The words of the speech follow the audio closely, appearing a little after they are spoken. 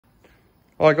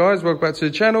Hi guys, welcome back to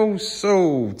the channel.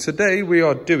 So today we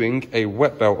are doing a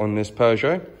wet belt on this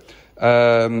Peugeot.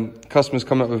 Customers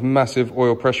coming up with massive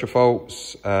oil pressure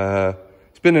faults.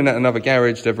 It's been in at another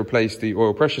garage. They've replaced the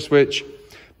oil pressure switch,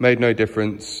 made no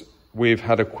difference. We've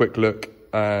had a quick look,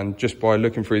 and just by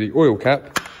looking through the oil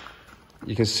cap,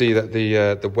 you can see that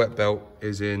the wet belt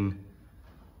is in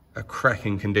a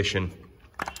cracking condition.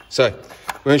 So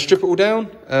we're going to strip it all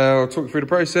down. I'll talk you through the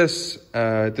process.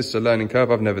 This is a learning curve.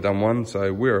 I've never done one,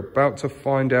 so we're about to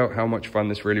find out how much fun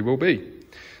this really will be.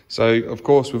 So, of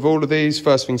course, with all of these,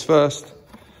 first things first,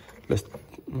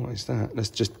 what is that? Let's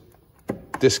just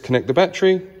disconnect the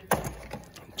battery,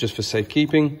 just for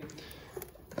safekeeping.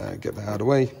 Get that out of the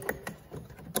way.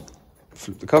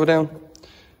 Flip the cover down.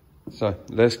 So,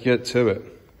 let's get to it.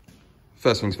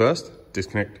 First things first,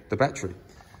 disconnect the battery.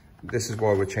 This is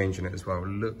why we're changing it as well.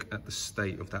 Look at the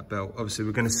state of that belt. Obviously,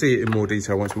 we're going to see it in more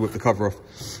detail once we whip the cover off.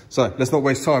 So let's not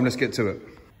waste time. Let's get to it.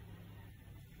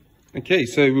 Okay,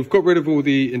 so we've got rid of all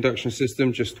the induction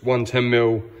system, just one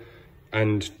 10mm,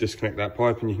 and disconnect that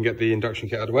pipe, and you can get the induction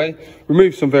kit out of the way.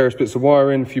 Remove some various bits of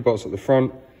wiring, a few bolts at the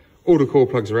front. All the core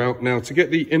plugs are out. Now, to get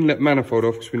the inlet manifold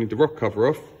off, because we need the rock cover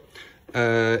off,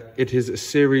 it is a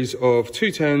series of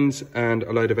 210s and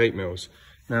a load of 8mm.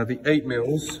 Now, the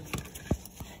 8mm,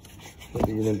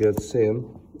 maybe you're going to be able to see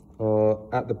them, are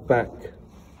at the back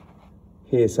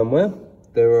here somewhere.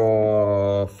 There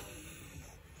are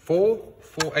four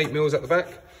 8mm at the back.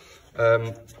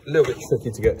 A little bit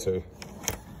tricky to get to.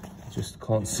 Just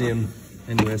can't see them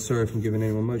anywhere. Sorry if I'm giving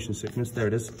anyone motion sickness. There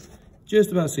it is.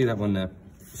 Just about see that one there.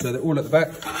 So they're all at the back.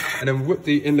 And then whip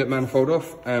the inlet manifold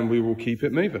off and we will keep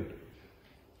it moving.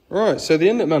 Right, so the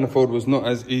inlet manifold was not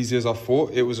as easy as I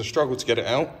thought. It was a struggle to get it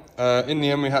out. In the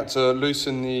end, we had to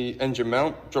loosen the engine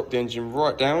mount, drop the engine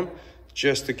right down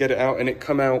just to get it out, and it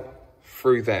come out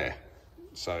through there.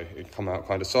 So it come out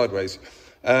kind of sideways.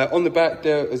 On the back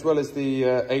there, as well as the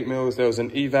 8mm, there was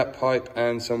an evap pipe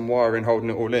and some wiring holding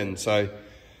it all in. So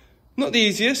not the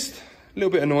easiest, a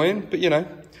little bit annoying, but you know.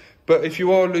 But if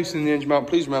you are loosening the engine mount,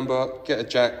 please remember, get a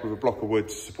jack with a block of wood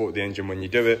to support the engine when you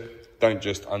do it. Don't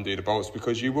just undo the bolts,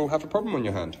 because you will have a problem on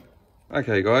your hand.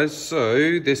 Okay guys,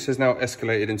 so this has now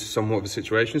escalated into somewhat of a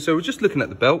situation. So we're just looking at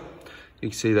the belt. You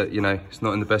can see that, you know, it's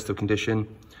not in the best of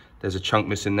condition. There's a chunk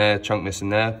missing there, chunk missing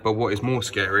there. But what is more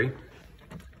scary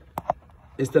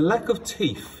is the lack of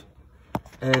teeth.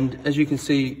 And as you can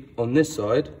see on this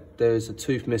side, there's a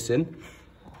tooth missing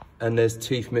and there's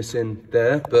teeth missing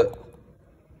there. But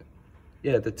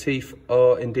yeah, the teeth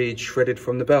are indeed shredded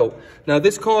from the belt. Now,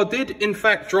 this car did, in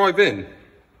fact, drive in.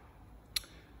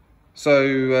 So,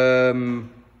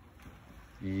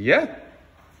 yeah.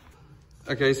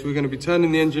 Okay, so we're going to be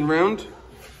turning the engine round,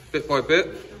 bit by bit.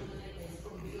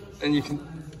 And you can...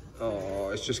 Oh,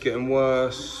 it's just getting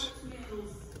worse.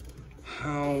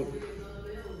 How...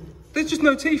 There's just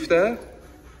no teeth there.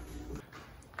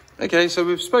 Okay, so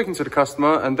we've spoken to the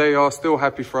customer and they are still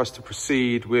happy for us to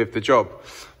proceed with the job.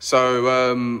 So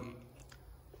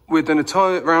we're going to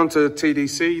tie it around to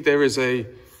TDC. There is a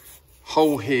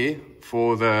hole here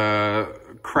for the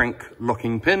crank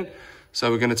locking pin.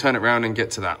 So we're going to turn it around and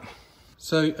get to that.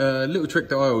 So a little trick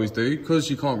that I always do, because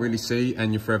you can't really see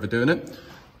and you're forever doing it,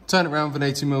 turn it around with an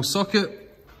 18mm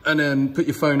socket and then put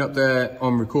your phone up there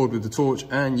on record with the torch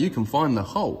and you can find the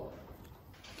hole.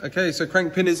 Okay, so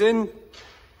crank pin is in.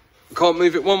 Can't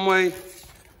move it one way,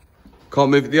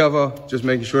 can't move it the other, just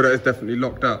making sure that it's definitely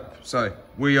locked up. So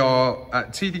we are at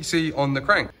TDC on the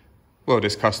crank. Well,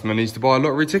 this customer needs to buy a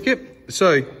lottery ticket.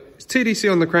 So it's TDC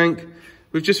on the crank.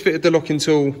 We've just fitted the locking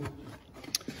tool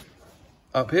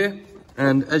up here.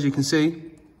 And as you can see,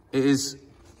 it is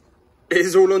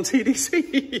all on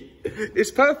TDC.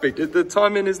 It's perfect, the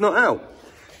timing is not out.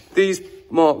 These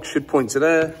marks should point to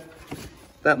there.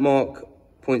 That mark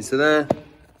points to there.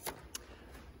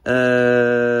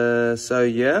 So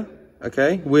yeah,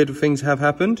 okay, weird things have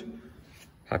happened.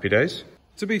 Happy days.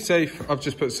 To be safe, I've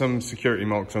just put some security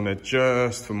marks on there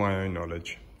just for my own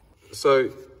knowledge.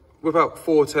 So with about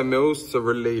 4 10mm to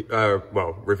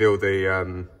reveal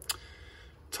the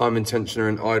timing tensioner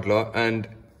and idler, and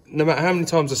no matter how many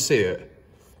times I see it,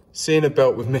 seeing a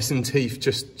belt with missing teeth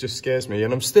just scares me.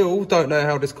 And I'm still don't know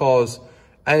how this car's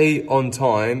A, on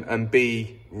time, and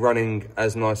B, running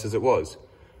as nice as it was.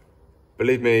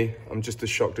 Believe me, I'm just as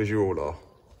shocked as you all are.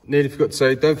 Nearly forgot to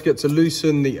say, don't forget to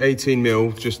loosen the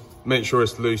 18mm, just make sure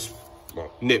it's loose,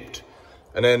 well, nipped.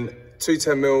 And then 2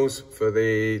 10mm for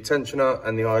the tensioner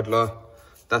and the idler,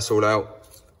 that's all out.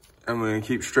 And we're gonna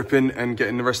keep stripping and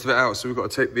getting the rest of it out. So we've got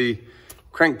to take the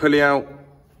crank pulley out,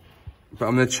 but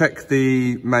I'm gonna check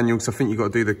the manual because I think you've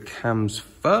got to do the cams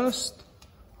first.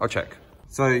 I'll check.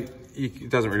 So it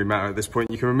doesn't really matter at this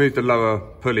point. You can remove the lower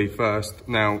pulley first.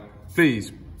 Now,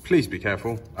 please be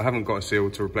careful. I haven't got a seal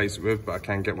to replace it with, but I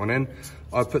can get one in.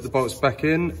 I'll put the bolts back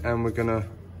in and we're gonna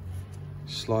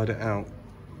slide it out.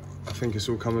 I think it's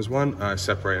all come as one. It's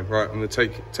separating. Right, I'm gonna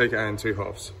take it out in 2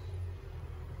 halves.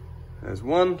 There's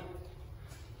one.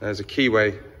 There's a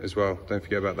keyway as well. Don't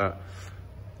forget about that.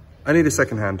 I need a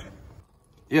second hand.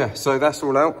 Yeah, so that's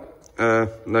all out.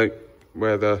 Note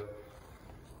where the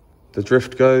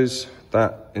drift goes,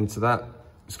 that into that.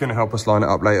 It's gonna help us line it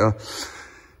up later.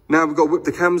 Now we've got to whip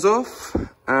the cams off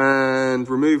and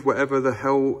remove whatever the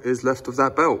hell is left of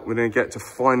that belt. We're gonna get to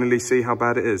finally see how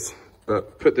bad it is,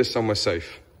 but put this somewhere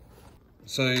safe.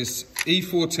 So it's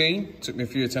E14, took me a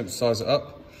few attempts to size it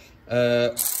up. On a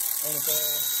bar,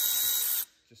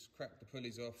 just crack the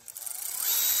pulleys off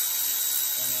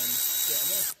and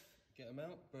get them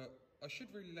out. But I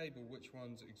should really label which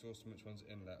one's exhaust and which one's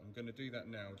inlet. I'm gonna do that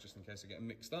now just in case I get them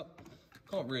mixed up.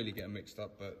 Can't really get them mixed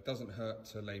up, but it doesn't hurt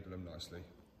to label them nicely.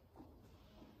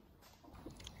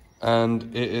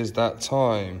 And it is that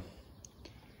time.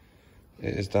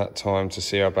 It is that time to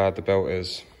see how bad the belt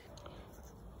is.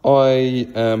 I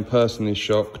am personally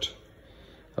shocked.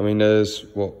 I mean, there's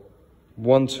what,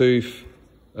 1 tooth,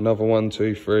 another 1,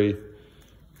 2, 3,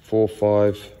 4,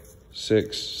 5,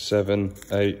 6, 7,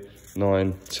 8,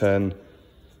 9, 10,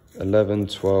 11,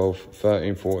 12,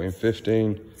 13, 14,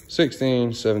 15,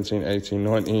 16, 17, 18,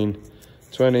 19,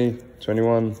 20,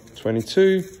 21,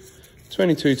 22,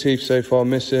 22 teeth so far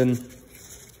missing,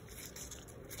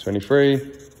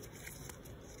 23,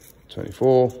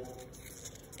 24,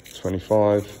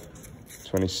 25,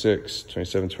 26,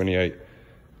 27, 28.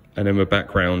 And then we're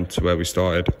back round to where we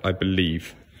started, I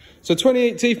believe. So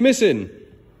 28 teeth missing.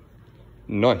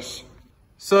 Nice.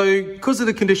 So because of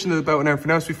the condition of the belt and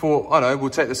everything else, we thought, I know, we'll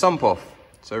take the sump off.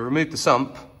 So remove the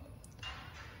sump.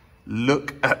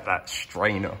 Look at that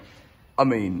strainer. I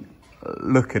mean,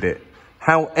 look at it.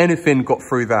 How anything got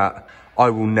through that, I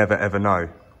will never ever know.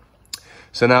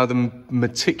 So now the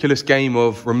meticulous game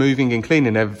of removing and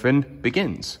cleaning everything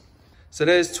begins. So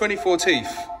there's 24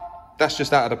 teeth. That's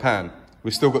just out of the pan.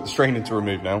 We've still got the strainer to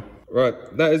remove now. Right,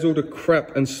 that is all the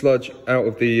crap and sludge out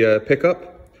of the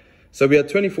pickup. So we had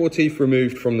 24 teeth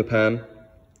removed from the pan,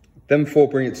 then 4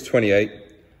 bring it to 28,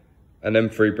 and then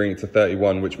 3 bring it to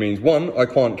 31, which means 1, I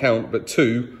can't count, but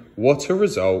 2, what a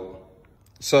result.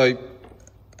 So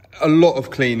a lot of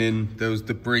cleaning. There was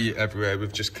debris everywhere.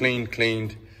 We've just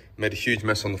cleaned, made a huge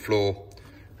mess on the floor.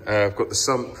 I've got the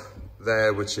sump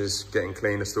there, which is getting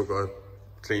clean. I've still got to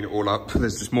clean it all up.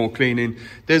 There's just more cleaning.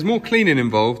 There's more cleaning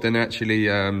involved than actually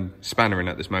spannering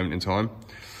at this moment in time.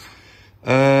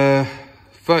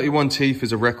 31 teeth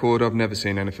is a record. I've never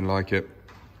seen anything like it.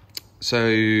 So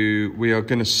we are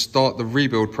going to start the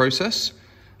rebuild process.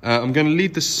 I'm going to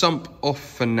leave the sump off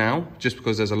for now, just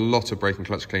because there's a lot of brake and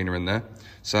clutch cleaner in there.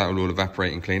 So that will all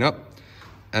evaporate and clean up.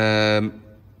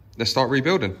 Let's start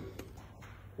rebuilding.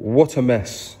 What a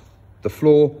mess. The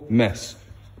floor, mess.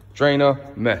 Drainer,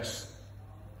 mess.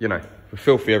 You know, we're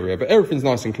filthy everywhere, but everything's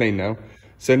nice and clean now.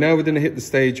 So now we're going to hit the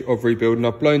stage of rebuilding.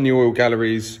 I've blown the oil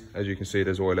galleries. As you can see,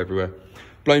 there's oil everywhere.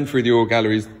 Blown through the oil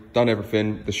galleries, done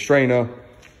everything. The strainer,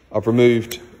 I've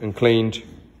removed and cleaned.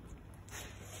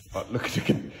 Oh, look at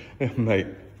it, mate.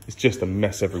 It's just a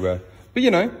mess everywhere. But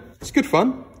you know, it's good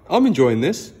fun. I'm enjoying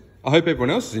this. I hope everyone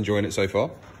else is enjoying it so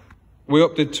far. We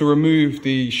opted to remove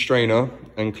the strainer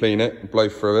and clean it, blow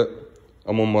through it.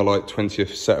 I'm on my like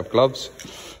 20th set of gloves.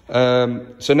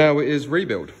 So now it is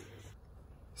rebuild.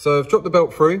 So I've dropped the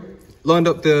belt through, lined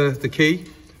up the key,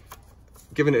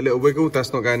 giving it a little wiggle.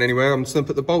 That's not going anywhere. I'm just gonna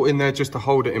put the bolt in there just to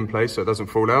hold it in place so it doesn't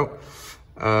fall out.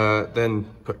 Then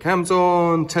put cams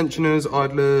on, tensioners,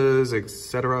 idlers,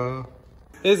 etc.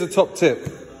 Here's a top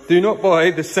tip. Do not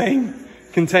buy the same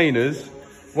containers.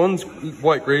 One's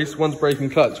white grease, one's brake and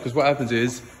clutch, because what happens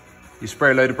is you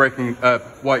spray a load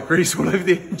of white grease all over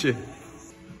the engine.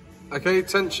 Okay,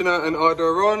 tensioner and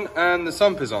idler are on and the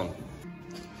sump is on.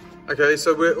 Okay,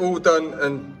 so we're all done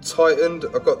and tightened.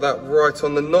 I've got that right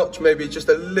on the notch, maybe just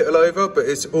a little over, but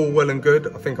it's all well and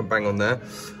good. I think I'm bang on there.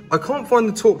 I can't find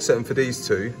the torque setting for these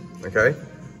two, okay?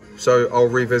 So I'll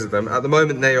revisit them. At the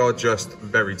moment, they are just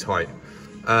very tight.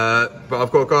 But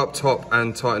I've got to go up top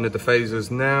and tighten the dephasers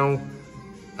now.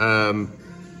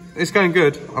 It's going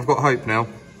good. I've got hope now.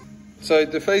 So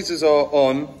dephasers are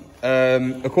on.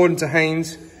 According to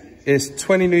Haynes, it's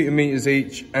 20 Newton meters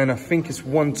each, and I think it's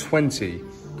 120.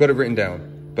 Got it written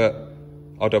down, but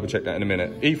I'll double check that in a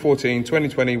minute. E14,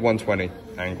 2020, 120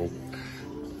 angle.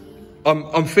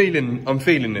 I'm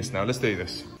feeling this now. Let's do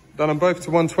this. Done them both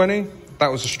to 120.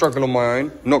 That was a struggle on my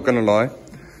own, not gonna lie,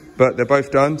 but they're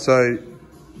both done. So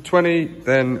 20,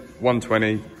 then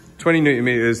 120, 20 Newton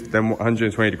meters, then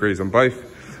 120 degrees on both.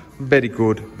 Very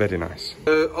good, very nice.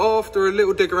 After a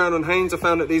little dig around on Haynes, I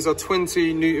found that these are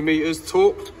 20 Newton meters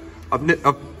torqued. I've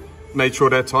made sure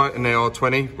they're tight and they are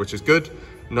 20, which is good.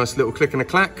 Nice little click and a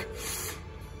clack.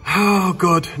 Oh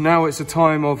God, now it's a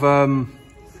time of, I'm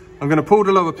gonna pull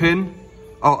the lower pin.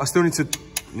 Oh, I still need to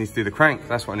do the crank.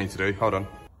 That's what I need to do, hold on.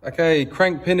 Okay,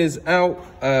 crank pin is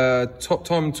out, top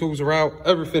timing tools are out,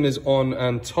 everything is on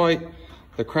and tight.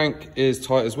 The crank is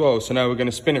tight as well. So now we're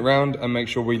gonna spin it round and make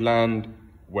sure we land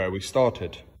where we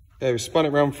started. Okay, we spun it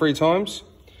round 3 times.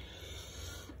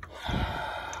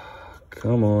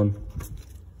 Come on.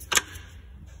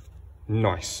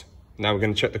 Nice. Now we're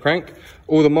going to check the crank.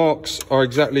 All the marks are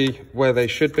exactly where they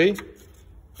should be.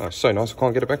 Oh, it's so nice, I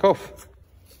can't get it back off.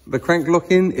 The crank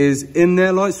locking is in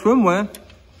there like swimwear.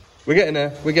 We're getting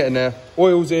there, we're getting there.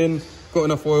 Oil's in, got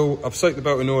enough oil. I've soaked the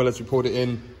belt in oil as we poured it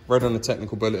in. Read on the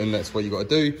technical bulletin, that's what you got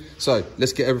to do. So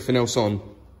let's get everything else on.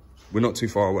 We're not too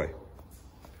far away.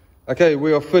 Okay,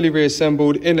 we are fully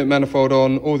reassembled, inlet manifold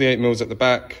on, all the 8mm at the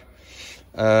back.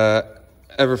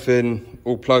 Everything,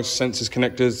 all plugs, sensors,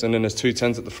 connectors, and then there's 2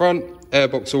 10s at the front.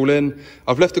 Airbox all in.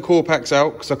 I've left the core packs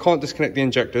out because I can't disconnect the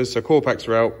injectors, so core packs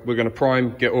are out. We're going to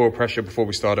prime, get oil pressure before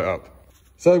we start it up.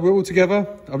 So we're all together.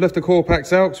 I've left the core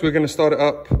packs out, so we're going to start it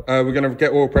up. We're going to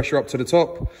get oil pressure up to the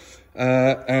top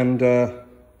and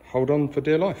hold on for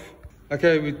dear life.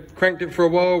 Okay, we cranked it for a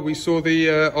while. We saw the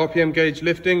RPM gauge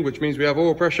lifting, which means we have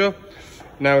oil pressure.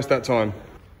 Now it's that time.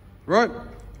 Right,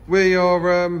 we are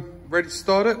ready to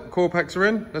start it. Core packs are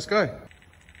in, let's go.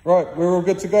 Right, we're all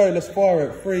good to go. Let's fire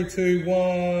it. 3, 2,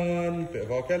 1. Bit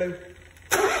of R. Kelly.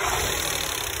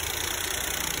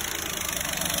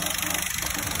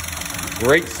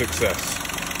 Great success.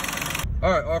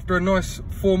 All right, after a nice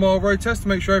 4-mile road test to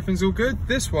make sure everything's all good,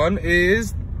 this one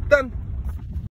is done.